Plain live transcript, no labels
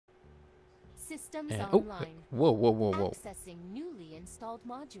Systems And, online. whoa, whoa, whoa, whoa. Accessing newly installed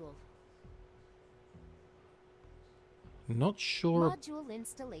module. Not sure Module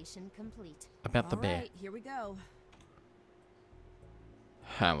installation complete. about the bear. Alright, here we go.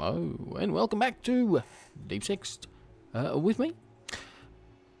 Hello, and welcome back to Deep Six with me.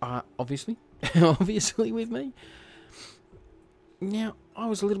 Obviously. Obviously with me. Now, I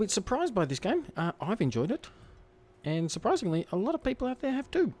was a little bit surprised by this game. I've enjoyed it. And surprisingly, a lot of people out there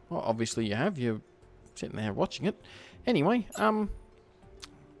have too. Well, obviously you have. You're sitting there watching it. Anyway, I'm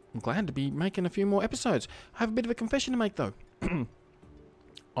glad to be making a few more episodes. I have a bit of a confession to make, though.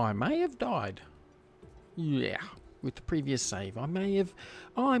 I may have died. Yeah, with the previous save. I may have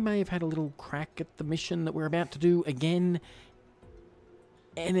had a little crack at the mission that we're about to do again.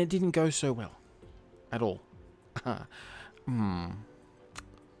 And it didn't go so well. At all.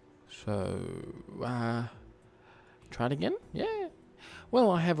 So, try it again? Yeah. Well,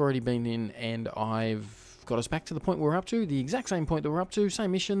 I have already been in, and I've got us back to the point we're up to, the exact same point that we're up to,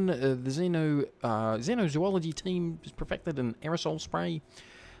 same mission. The xenozoology team has perfected an aerosol spray.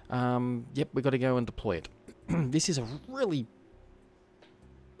 Yep, we've got to go and deploy it. This is a really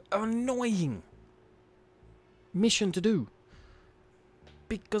annoying mission to do,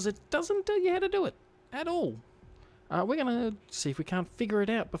 because it doesn't tell you how to do it at all. We're going to see if we can't figure it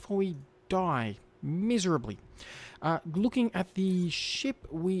out before we die miserably. Looking at the ship,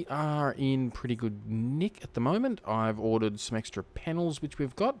 we are in pretty good nick at the moment. I've ordered some extra panels, which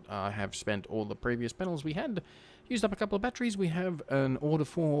we've got. I have spent all the previous panels we had. Used up a couple of batteries. We have an order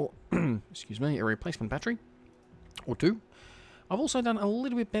for, excuse me, a replacement battery or two. I've also done a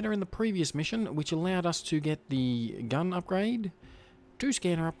little bit better in the previous mission, which allowed us to get the gun upgrade, 2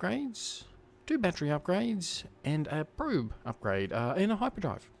 scanner upgrades, 2 battery upgrades, and a probe upgrade, and a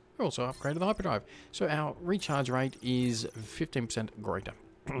hyperdrive. We also upgraded the hyperdrive. So our recharge rate is 15% greater.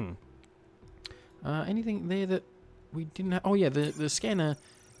 Anything there that we didn't have? Oh yeah, the scanner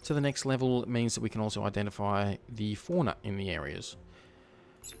to the next level means that we can also identify the fauna in the areas.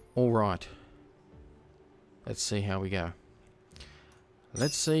 Alright. Let's see how we go.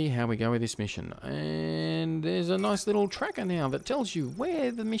 Let's see how we go with this mission. And there's a nice little tracker now that tells you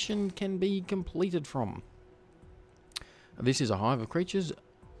where the mission can be completed from. This is a hive of creatures.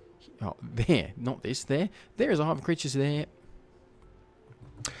 Oh, there. Not this. There. There is a hive of creatures there.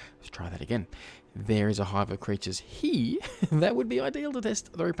 Let's try that again. There is a hive of creatures here. That would be ideal to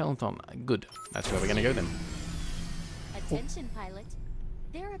test the repellent on. Good. That's where we're going to go then. Attention, pilot.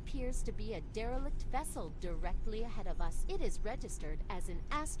 There appears to be a derelict vessel directly ahead of us. It is registered as an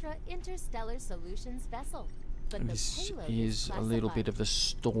Astra Interstellar Solutions vessel. But This the payload is a little bit of the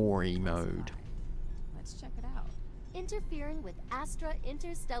story mode. Let's check it out. Interfering with Astra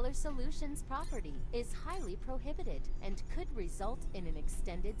Interstellar Solutions property is highly prohibited and could result in an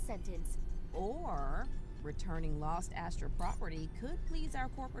extended sentence. Or returning lost Astra property could please our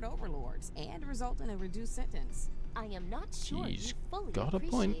corporate overlords and result in a reduced sentence. I am not sure She's you fully got a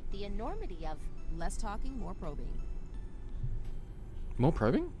appreciate point. the enormity of... Less talking, more probing. More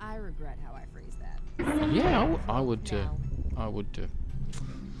probing? I regret how I phrased that. Yeah, I would too. Now. I would too.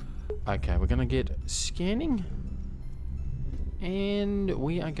 Okay, we're going to get scanning. And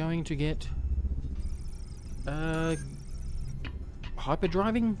we are going to get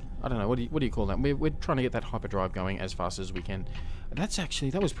hyperdriving. I don't know, what do you call that? We're trying to get that hyperdrive going as fast as we can.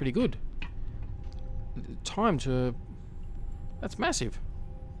 That was pretty good. Time to... That's massive.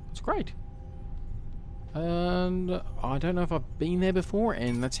 It's great. And I don't know if I've been there before,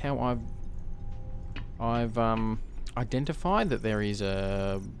 and that's how I've identified that there is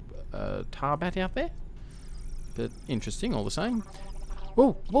a tarbat out there. But interesting all the same.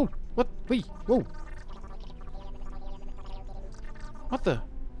 Whoa, whoa, what? Wait, whoa. What the?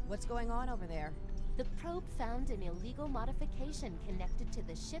 What's going on over there? The probe found an illegal modification connected to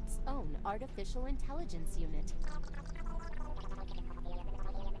the ship's own artificial intelligence unit.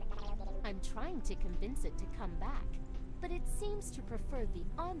 I'm trying to convince it to come back, but it seems to prefer the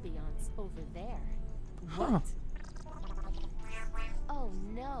ambiance over there. Huh. Oh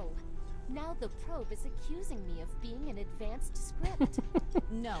no. Now the probe is accusing me of being an advanced script.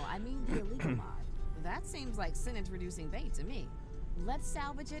 No, I mean the illegal mod. That seems like sentence-reducing bait to me. Let's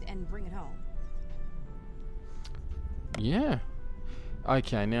salvage it and bring it home. Yeah.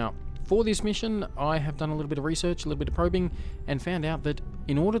 Okay, now, for this mission, I have done a little bit of research, a little bit of probing, and found out that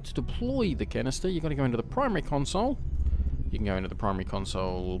in order to deploy the canister, you've got to go into the primary console. You can go into the primary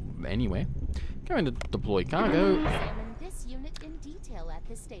console anywhere. Go into deploy cargo. Examine this unit in detail at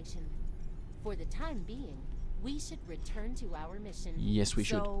the station. For the time being, we should return to our mission. Yes, we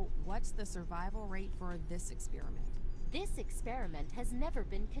should. So, what's the survival rate for this experiment? This experiment has never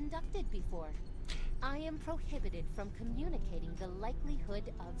been conducted before. I am prohibited from communicating the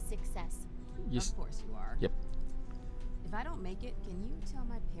likelihood of success. Yes. Of course you are. Yep. If I don't make it, can you tell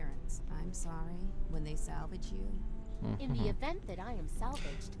my parents I'm sorry when they salvage you? In the event that I am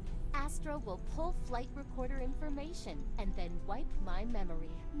salvaged, Astra will pull flight recorder information and then wipe my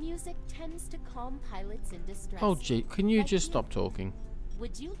memory. Music tends to calm pilots in distress. Oh, gee, can you Like just you. stop talking?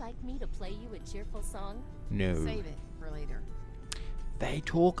 Would you like me to play you a cheerful song? No. Save it for later. They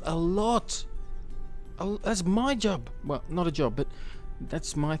talk a lot. Oh, that's my job. Well, not a job, but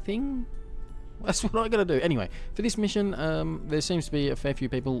that's my thing. That's what I gotta do. Anyway, for this mission, there seems to be a fair few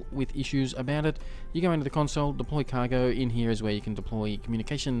people with issues about it. You go into the console, deploy cargo. In here is where you can deploy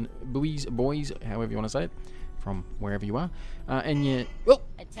communication buoys, however you want to say it, from wherever you are. And you... Oh!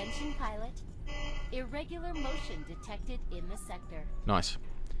 Attention pilot. Irregular motion detected in the sector. Nice.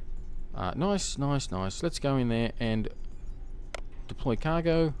 Nice. Let's go in there and deploy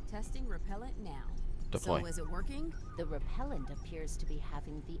cargo. Testing repellent now. Deploy. So is it working? The repellent appears to be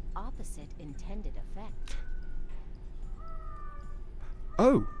having the opposite intended effect.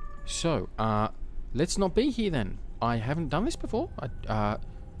 Oh, so, let's not be here then. I haven't done this before.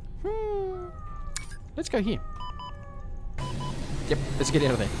 Let's go here. Yep, let's get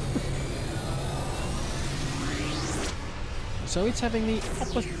out of there. So it's having the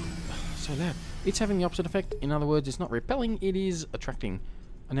opposite... So loud. It's having the opposite effect. In other words, it's not repelling, it is attracting.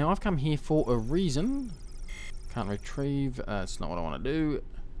 And now I've come here for a reason. Can't retrieve. It's not what I want to do.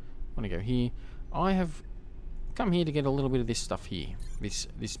 I want to go here. I have come here to get a little bit of this stuff here. This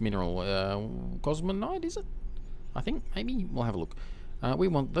mineral. Cosmonite, is it? I think. Maybe. We'll have a look. We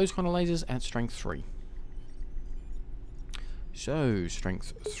want those kind of lasers at strength 3. So,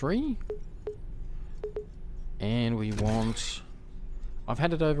 strength 3. And we want... I've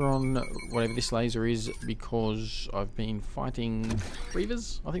had it over on whatever this laser is because I've been fighting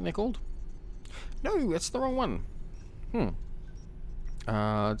Reavers, I think they're called. No, that's the wrong one.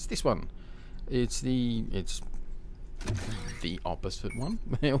 It's this one. It's the opposite one.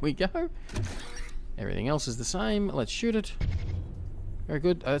 There we go. Everything else is the same. Let's shoot it. Very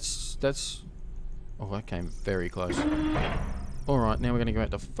good. That's... Oh, that came very close. Alright, now we're going to go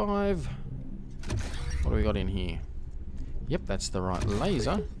out to 5. What do we got in here? Yep, that's the right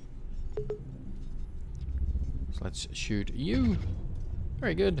laser. So let's shoot you.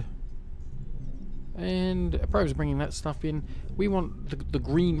 Very good. And probe's bringing that stuff in. We want the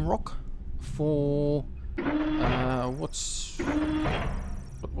green rock for... what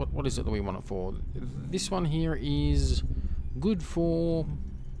is it that we want it for? This one here is good for...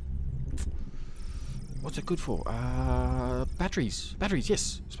 What's it good for? Batteries. Batteries,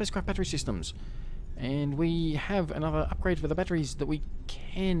 yes. Spacecraft battery systems. And we have another upgrade for the batteries that we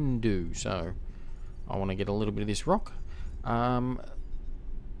can do. So, I want to get a little bit of this rock. Going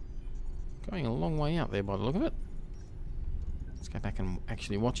a long way out there by the look of it. Let's go back and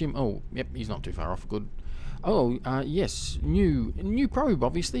actually watch him. Oh, yep, he's not too far off. Good. Oh, yes. New probe,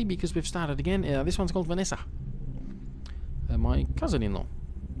 obviously, because we've started again. This one's called Vanessa. My cousin-in-law.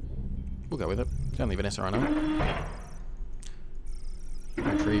 We'll go with it. It's only Vanessa, I know.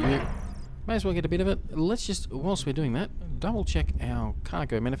 Retrieve you. May as well get a bit of it. Let's just, whilst we're doing that, double check our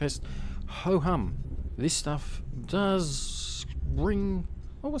cargo manifest. Ho hum. This stuff does bring...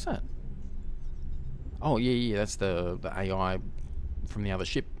 Oh, what's that? Oh, yeah, that's the AI from the other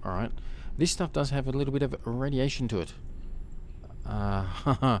ship. Alright. This stuff does have a little bit of radiation to it.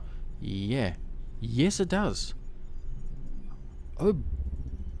 Yeah. Yes, it does. Oh,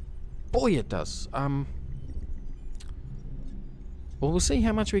 boy, it does. Well, we'll see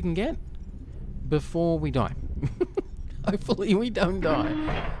how much we can get before we die. Hopefully we don't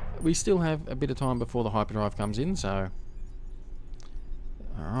die. We still have a bit of time before the hyperdrive comes in, so...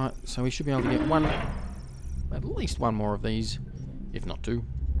 Alright, so we should be able to get at least one more of these, if not 2.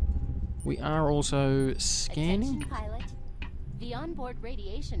 We are also scanning. Attention, pilot. The onboard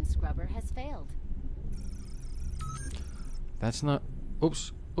radiation scrubber has failed. That's not...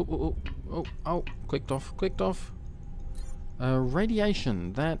 Oops. Oh, clicked off.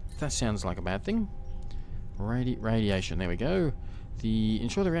 Radiation, that sounds like a bad thing. Radiation, there we go.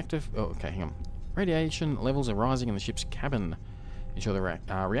 Ensure the reactor... Oh, okay, hang on. Radiation levels are rising in the ship's cabin. Ensure the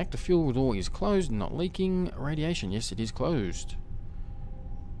reactor fuel door is closed and not leaking. Radiation, yes, it is closed.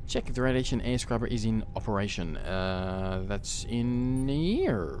 Check if the radiation air scrubber is in operation. That's in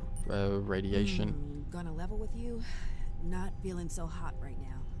here. Radiation. Gonna level with you. Not feeling so hot right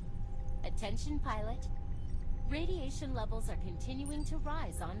now. Attention, pilot. Radiation levels are continuing to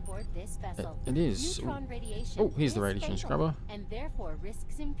rise on board this vessel. It is. Neutron radiation. Oh, here's the is radiation fatal scrubber. and therefore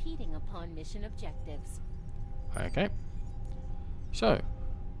risks impeding upon mission objectives. Okay. So,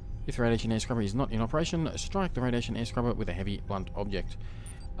 if the radiation air scrubber is not in operation, strike the radiation air scrubber with a heavy blunt object.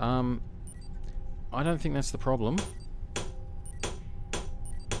 I don't think that's the problem.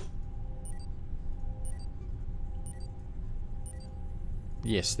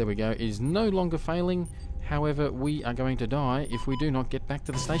 Yes, there we go. It is no longer failing. However, we are going to die if we do not get back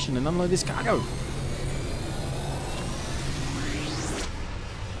to the station and unload this cargo.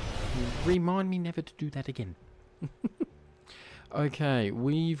 Remind me never to do that again. Okay,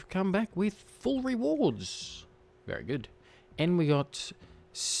 we've come back with full rewards. Very good. And we got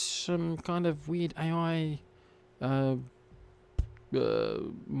some kind of weird AI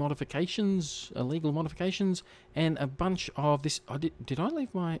modifications, illegal modifications, and a bunch of this. Did I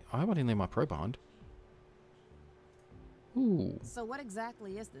leave my? I hope I didn't leave my probe behind. Ooh. So what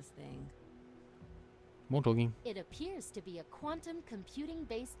exactly is this thing? More talking. It appears to be a quantum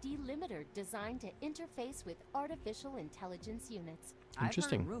computing-based delimiter designed to interface with artificial intelligence units.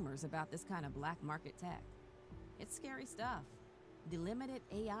 Interesting. I've heard rumors about this kind of black market tech. It's scary stuff. Delimited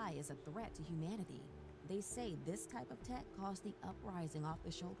AI is a threat to humanity. They say this type of tech caused the uprising off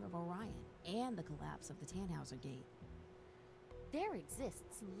the shoulder of Orion and the collapse of the Tannhauser Gate. There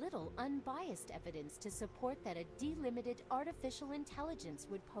exists little unbiased evidence to support that a delimited artificial intelligence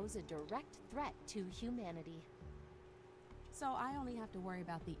would pose a direct threat to humanity. So I only have to worry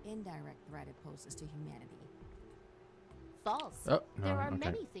about the indirect threat it poses to humanity. False. Oh, no, There are okay.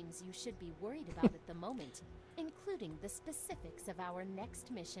 many things you should be worried about at the moment, including the specifics of our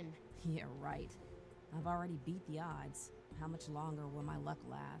next mission. Yeah, right. I've already beat the odds. How much longer will my luck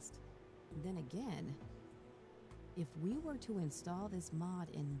last? And then again, if we were to install this mod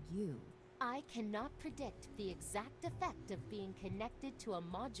in you... I cannot predict the exact effect of being connected to a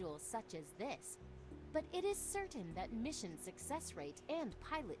module such as this, but it is certain that mission success rate and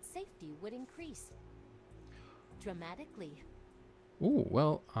pilot safety would increase dramatically. Ooh,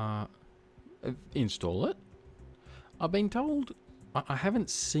 well, install it. I've been told, I haven't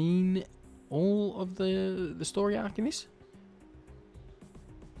seen all of the story arc in this.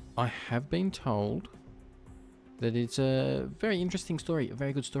 I have been told that it's a very interesting story, a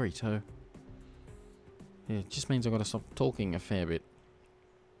very good story, so yeah, it just means I've got to stop talking a fair bit.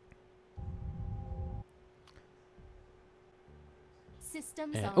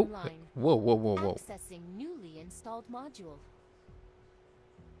 Systems Oh, online. whoa. Accessing newly installed module.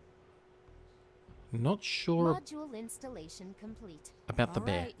 Not sure Module installation complete. about the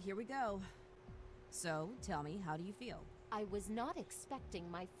bear. All right, here we go. So, tell me, how do you feel? I was not expecting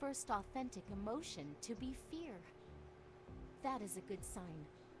my first authentic emotion to be fear. That is a good sign,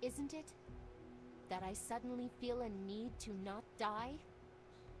 isn't it? That I suddenly feel a need to not die?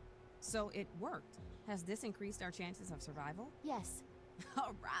 So it worked. Has this increased our chances of survival? Yes.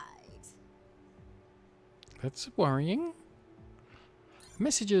 All right. That's worrying.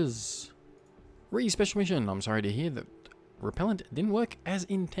 Messages. Special mission. I'm sorry to hear that repellent didn't work as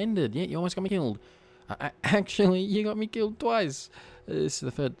intended. Yeah, you almost got me killed. Actually, you got me killed twice. This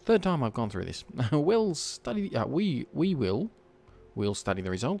is the third time I've gone through this. We'll study. We'll study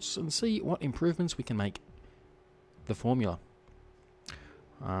the results and see what improvements we can make. The formula.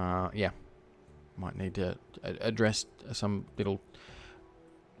 Yeah, might need to address some little.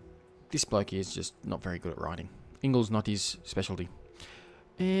 This bloke is just not very good at writing. Ingle's not his specialty.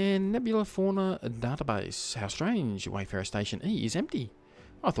 And Nebula Fauna Database. How strange. Wayfarer Station E is empty.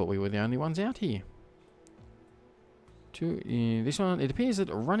 I thought we were the only ones out here. This one, it appears that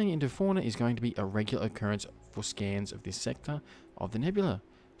running into fauna is going to be a regular occurrence for scans of this sector of the nebula.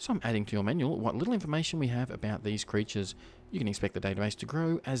 So I'm adding to your manual what little information we have about these creatures. You can expect the database to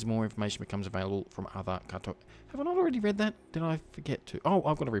grow as more information becomes available from other cartographers. Have I not already read that? Did I forget to? Oh,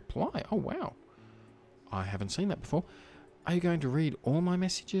 I've got a reply. Oh, wow. I haven't seen that before. Are you going to read all my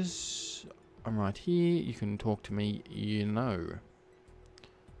messages? I'm right here. You can talk to me, you know.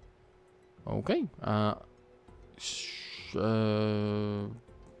 Okay. Are you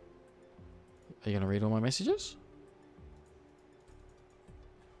going to read all my messages?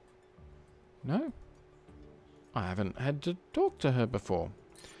 No? I haven't had to talk to her before.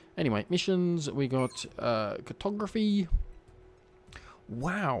 Anyway, missions. We got cartography.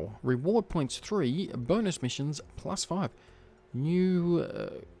 Wow. Reward points 3. Bonus missions plus 5. New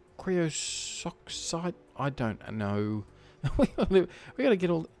creosoxite. I don't know. we gotta get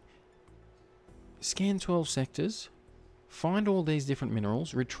all. Scan 12 sectors. Find all these different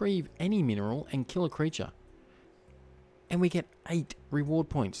minerals. Retrieve any mineral and kill a creature. And we get 8 reward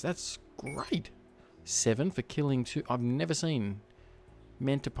points. That's great. 7 for killing 2. I've never seen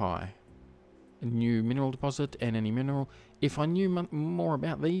Mentipie. a new mineral deposit and any mineral. If I knew more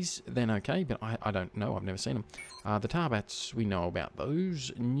about these, then okay, but I don't know. I've never seen them. The tarbats, we know about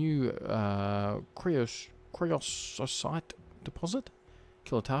those. New cryosite deposit.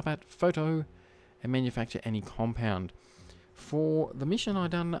 Kill a tarbat, photo, and manufacture any compound. For the mission I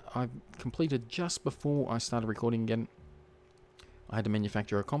completed just before I started recording again. I had to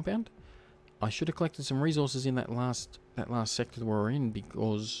manufacture a compound. I should have collected some resources in that last sector we're in,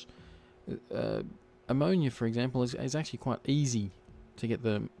 because ammonia, for example, is actually quite easy to get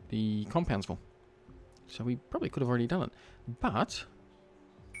the compounds for. So we probably could have already done it. But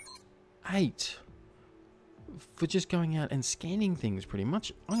 8 for just going out and scanning things, pretty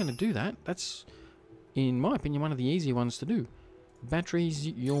much. I'm going to do that. That's, in my opinion, one of the easier ones to do. Batteries,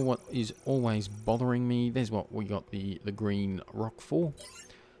 you're what is always bothering me. There's what we got the green rock for.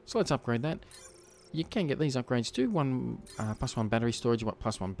 So let's upgrade that. You can get these upgrades too. +1 battery storage. You want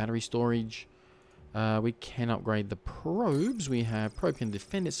 +1 battery storage. We can upgrade the probes. We have probe can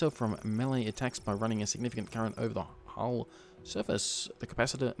defend itself from melee attacks by running a significant current over the hull surface. The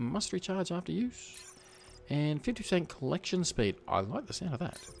capacitor must recharge after use. And 50% collection speed. I like the sound of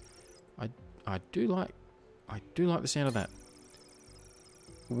that. I do like the sound of that.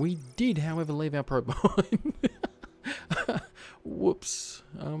 We did, however, leave our probe behind. Whoops.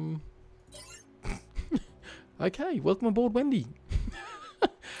 Okay, welcome aboard, Wendy.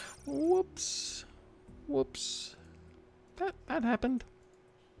 Whoops. That happened.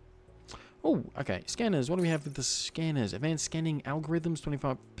 Oh, okay. Scanners. What do we have with the scanners? Advanced scanning algorithms,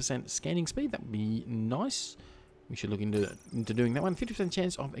 25% scanning speed. That would be nice. We should look into doing that one. 50%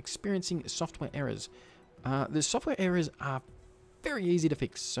 chance of experiencing software errors. The software errors are very easy to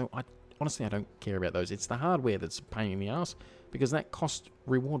fix, so honestly I don't care about those. It's the hardware that's a pain in the ass, because that costs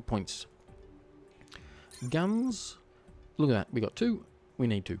reward points. Guns. Look at that. We got 2. We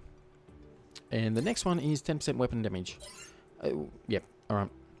need 2. And the next one is 10% weapon damage. Yep. Alright.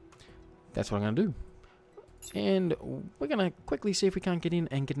 That's what I'm going to do. And we're going to quickly see if we can't get in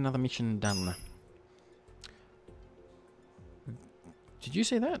and get another mission done. Did you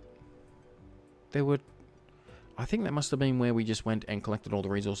see that? There were... I think that must have been where we just went and collected all the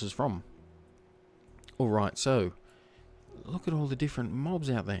resources from. Alright, so... Look at all the different mobs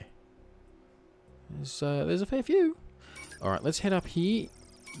out there. There's a fair few. Alright, let's head up here.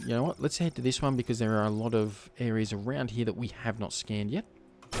 You know what? Let's head to this one, because there are a lot of areas around here that we have not scanned yet.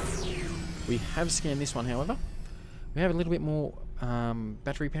 We have scanned this one, however. We have a little bit more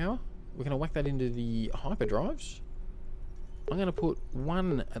battery power. We're going to whack that into the hyperdrives. I'm going to put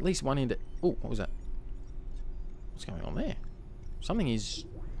at least one into... Oh, what was that? What's going on there? Something is...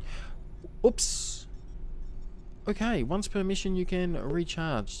 Oops! Okay, once per mission you can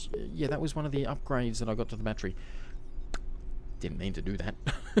recharge. Yeah, that was one of the upgrades that I got to the battery. Didn't mean to do that.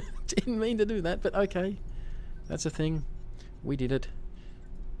 Didn't mean to do that, but okay. That's a thing. We did it.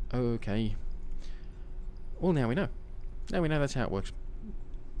 Okay. Well, now we know. Now we know that's how it works.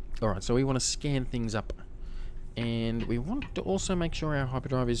 Alright, so we want to scan things up. And we want to also make sure our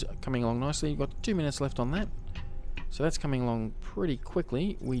hyperdrive is coming along nicely. We've got 2 minutes left on that. So that's coming along pretty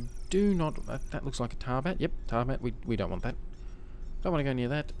quickly. We do not... That looks like a tarbat. Yep, tarbat. We don't want that. Don't want to go near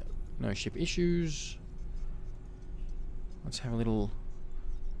that. No ship issues. Let's have a little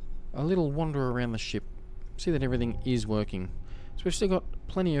wander around the ship. See that everything is working. So we've still got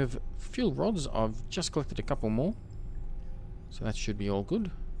plenty of fuel rods. I've just collected a couple more. So that should be all good.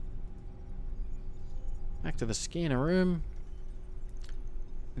 Back to the scanner room.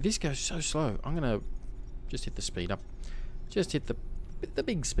 This goes so slow. I'm going to just hit the speed up. Just hit the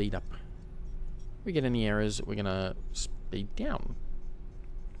big speed up. If we get any errors, we're going to speed down.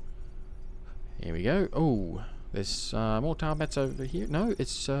 Here we go. Oh, there's more tarbats over here. No,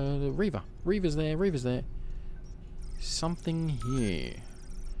 it's the Reaver. Reaver's there. Reaver's there. Something here.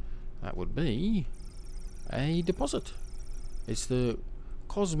 That would be a deposit. It's the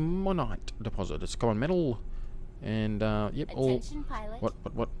Cosmonite deposit. It's common metal, and yep. Attention, pilot.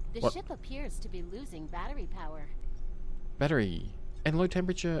 What? The ship appears to be losing battery power. Battery and low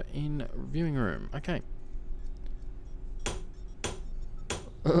temperature in viewing room. Okay.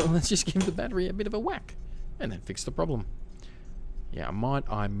 Let's just give the battery a bit of a whack, and then fix the problem. Yeah, I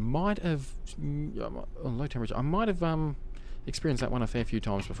might have low temperature. I might have experienced that one a fair few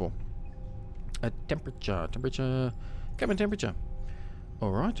times before. Temperature, cabin temperature.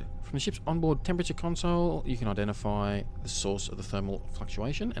 Alright, from the ship's onboard temperature console, you can identify the source of the thermal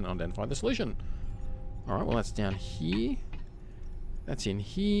fluctuation and identify the solution. Alright, well that's down here. That's in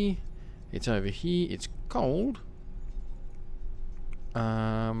here. It's over here. It's cold.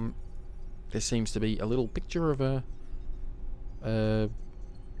 There seems to be a little picture of a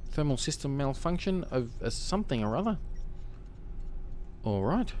Thermal system malfunction of something or other.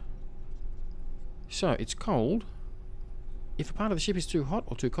 Alright. So, it's cold. If a part of the ship is too hot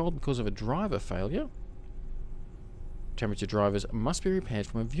or too cold because of a driver failure, temperature drivers must be repaired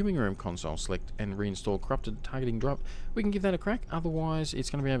from a viewing room console. Select and reinstall corrupted targeting drive. We can give that a crack, otherwise it's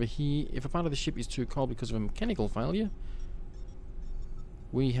going to be over here. If a part of the ship is too cold because of a mechanical failure,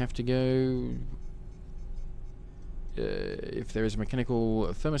 we have to go... if there is a mechanical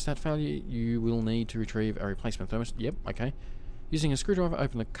thermostat failure, you will need to retrieve a replacement thermostat. Yep, okay. Using a screwdriver,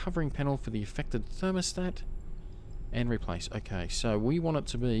 open the covering panel for the affected thermostat and replace. Okay, so we want it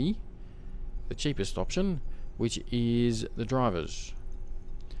to be the cheapest option, which is the drivers.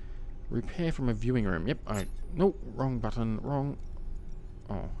 Repair from a viewing room. Yep, no, wrong button, wrong.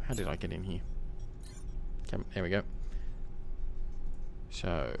 Oh, how did I get in here? Come, there we go.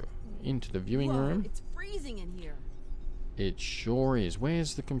 So, into the viewing room. It's freezing in here. It sure is.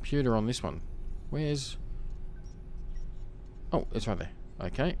 Where's the computer on this one? Where's... Oh, it's right there.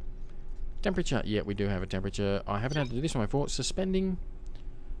 Okay. Temperature. Yeah, we do have a temperature. I haven't had to do this one before. Suspending.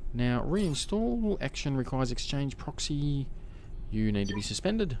 Now, reinstall. Action requires exchange proxy. You need to be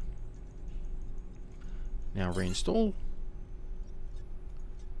suspended. Now, reinstall.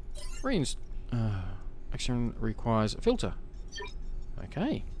 Action requires filter.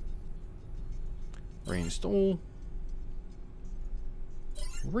 Okay. Reinstall.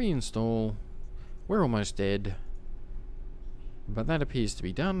 Reinstall. We're almost dead. But that appears to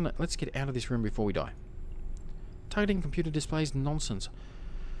be done. Let's get out of this room before we die. Targeting computer displays nonsense.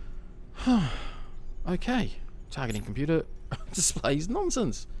 Okay. Targeting computer displays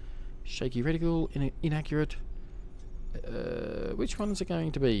nonsense. Shaky reticle, inaccurate. Which one's it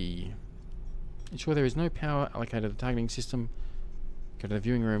going to be? Ensure there is no power allocated to the targeting system. Go to the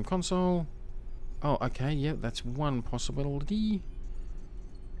viewing room console. Oh, okay, yeah, that's one possibility.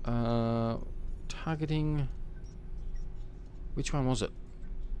 Targeting... Which one was it?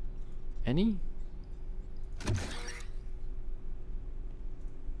 Any?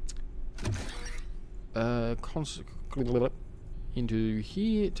 Into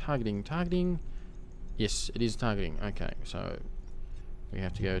here. Targeting. Yes, it is targeting. Okay, so we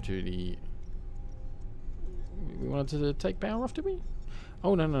have to go to the... We wanted to take power off, did we?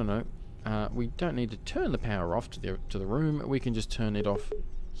 Oh, no. We don't need to turn the power off to the room. We can just turn it off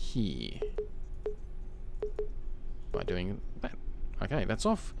here. By doing that. Okay, that's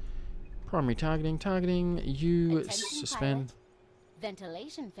off. Primary targeting. You Attention, suspend. pilot.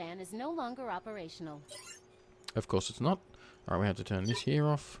 Ventilation fan is no longer operational. Of course it's not. Alright, we have to turn this here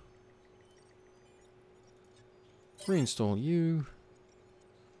off. Reinstall you.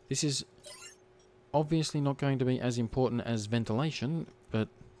 This is obviously not going to be as important as ventilation, but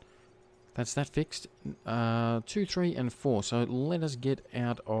that's that fixed. 2, 3, and 4. So let us get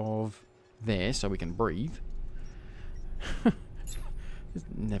out of there so we can breathe. It's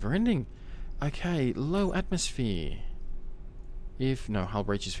never ending. Okay, low atmosphere. If no hull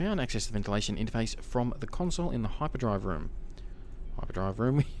breach is found, access the ventilation interface from the console in the hyperdrive room. Hyperdrive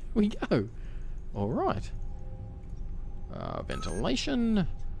room we go. Alright. Ventilation.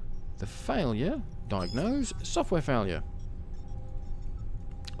 The failure. Diagnose. Software failure.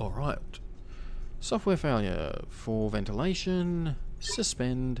 Alright. Software failure for ventilation.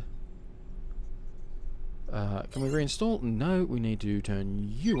 Suspend. Can we reinstall? No, we need to turn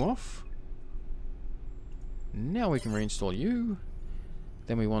you off. Now we can reinstall you.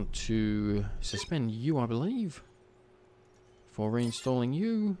 Then we want to suspend you, I believe, for reinstalling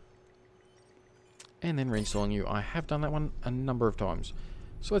you. And then reinstalling you. I have done that one a number of times.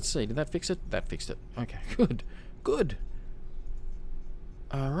 So let's see, did that fix it? That fixed it. Okay, good.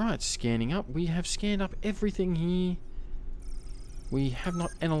 Alright, scanning up. We have scanned up everything here. We have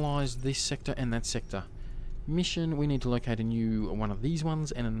not analysed this sector and that sector. Mission, we need to locate a new one of these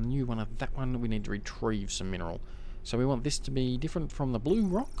ones and a new one of that one. We need to retrieve some mineral. So we want this to be different from the blue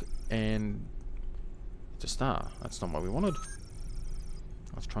rock, and it's a star. That's not what we wanted.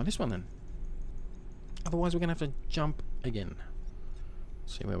 Let's try this one then. Otherwise we're going to have to jump again.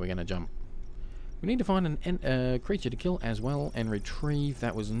 Let's see where we're going to jump. We need to find a creature to kill as well and retrieve.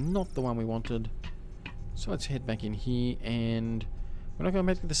 That was not the one we wanted. So let's head back in here, and we're not going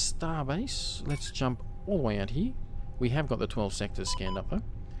back to the star base. Let's jump all the way out here. We have got the 12 sectors scanned up though.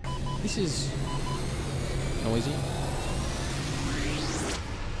 This is noisy.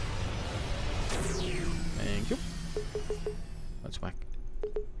 Thank you. Let's whack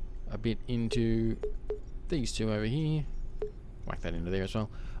a bit into these two over here. Whack that into there as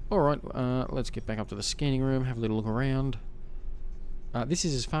well. Alright, let's get back up to the scanning room, have a little look around. This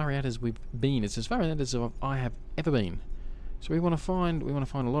is as far out as we've been. It's as far out as I have ever been. So we want to find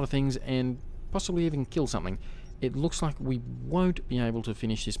a lot of things and possibly even kill something. It looks like we won't be able to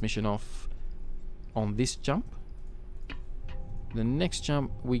finish this mission off on this jump. The next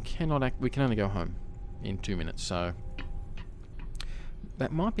jump we can only go home in 2 minutes, so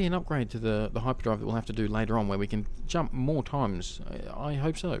that might be an upgrade to the hyperdrive that we'll have to do later on, where we can jump more times. I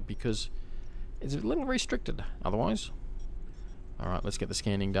hope so, because it's a little restricted otherwise. Alright, let's get the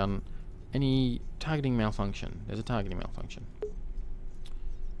scanning done. Any targeting malfunction? There's a targeting malfunction.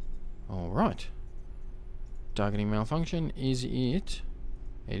 Alright. Targeting malfunction, is it?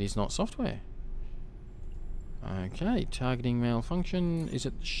 It is not software. Okay, targeting malfunction. Is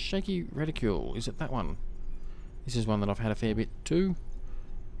it shaky reticule? Is it that one? This is one that I've had a fair bit too.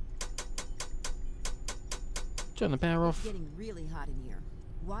 Turn the power off. It's getting really hot in here.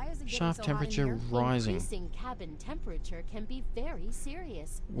 Why is it getting Shaft so temperature hot in here? rising. Increasing cabin temperature can be very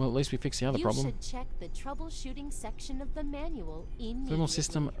serious. Well, at least we fixed the other problem. You should check the troubleshooting section of the manual immediately. Thermal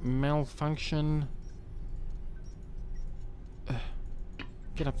system malfunction.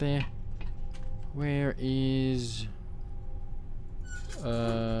 Get up there. Where is...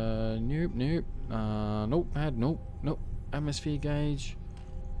 nope, nope. Nope, bad, nope, nope. Atmosphere gauge.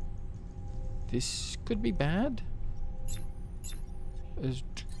 This could be bad.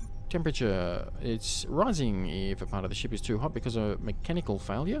 Temperature. It's rising if a part of the ship is too hot because of mechanical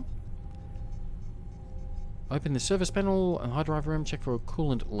failure. Open the service panel and high drive room. Check for a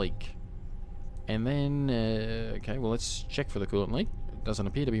coolant leak. And then, okay, well, let's check for the coolant leak. It doesn't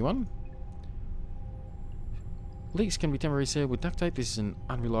appear to be one. Leaks can be temporarily sealed with duct tape. This is an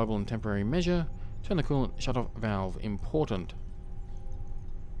unreliable and temporary measure. Turn the coolant shut-off valve. Important.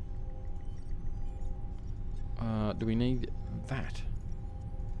 Do we need that?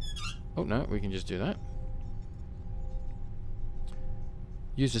 Oh, no, we can just do that.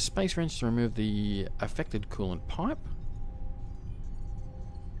 Use a space wrench to remove the affected coolant pipe.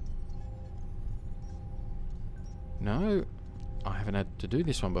 No, I haven't had to do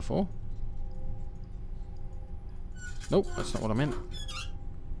this one before. Nope, that's not what I meant.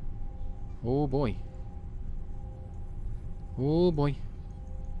 Oh boy. Oh boy.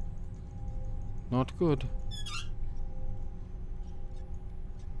 Not good.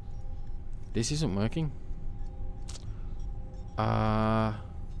 This isn't working.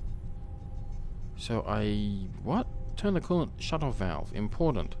 So what? Turn the coolant shut-off valve.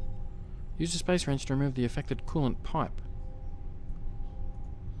 Important. Use a space wrench to remove the affected coolant pipe.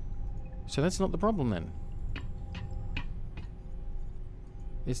 So that's not the problem then.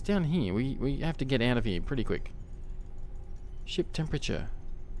 It's down here. We have to get out of here pretty quick. Ship temperature.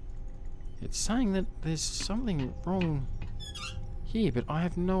 It's saying that there's something wrong here, but I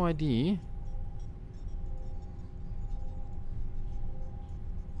have no idea.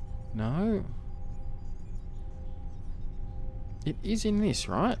 No. It is in this,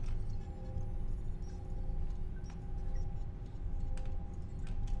 right?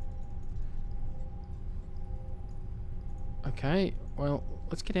 Okay, well,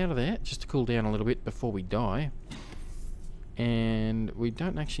 let's get out of there just to cool down a little bit before we die. And we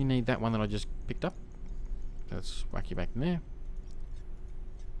don't actually need that one that I just picked up. Let's whack you back in there.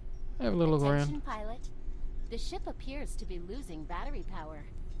 Have a little look around. Attention, pilot. The ship appears to be losing battery power.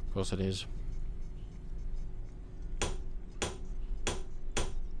 Of course it is. Did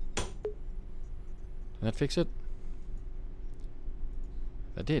that fix it?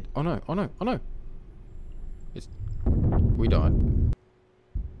 That did. Oh no, oh no, oh no! We died.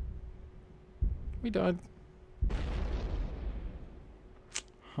 We died.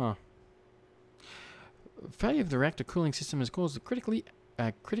 Huh. Failure of the reactor cooling system has caused a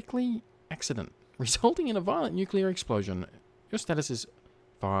critically accident, resulting in a violent nuclear explosion. Your status is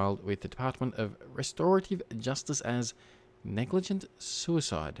filed with the Department of Restorative Justice as negligent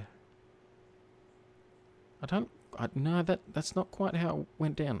suicide. No, that's not quite how it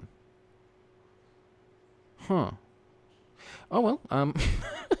went down. Huh. Oh well,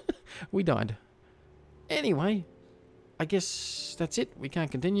 we died. Anyway, I guess that's it. We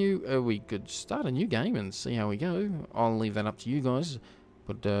can't continue. We could start a new game and see how we go. I'll leave that up to you guys.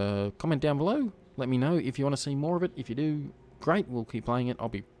 But comment down below. Let me know if you want to see more of it. If you do, great. We'll keep playing it. I'll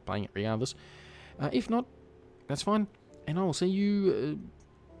be playing it regardless. If not, that's fine. And I will see you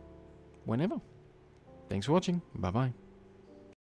whenever. Thanks for watching. Bye-bye.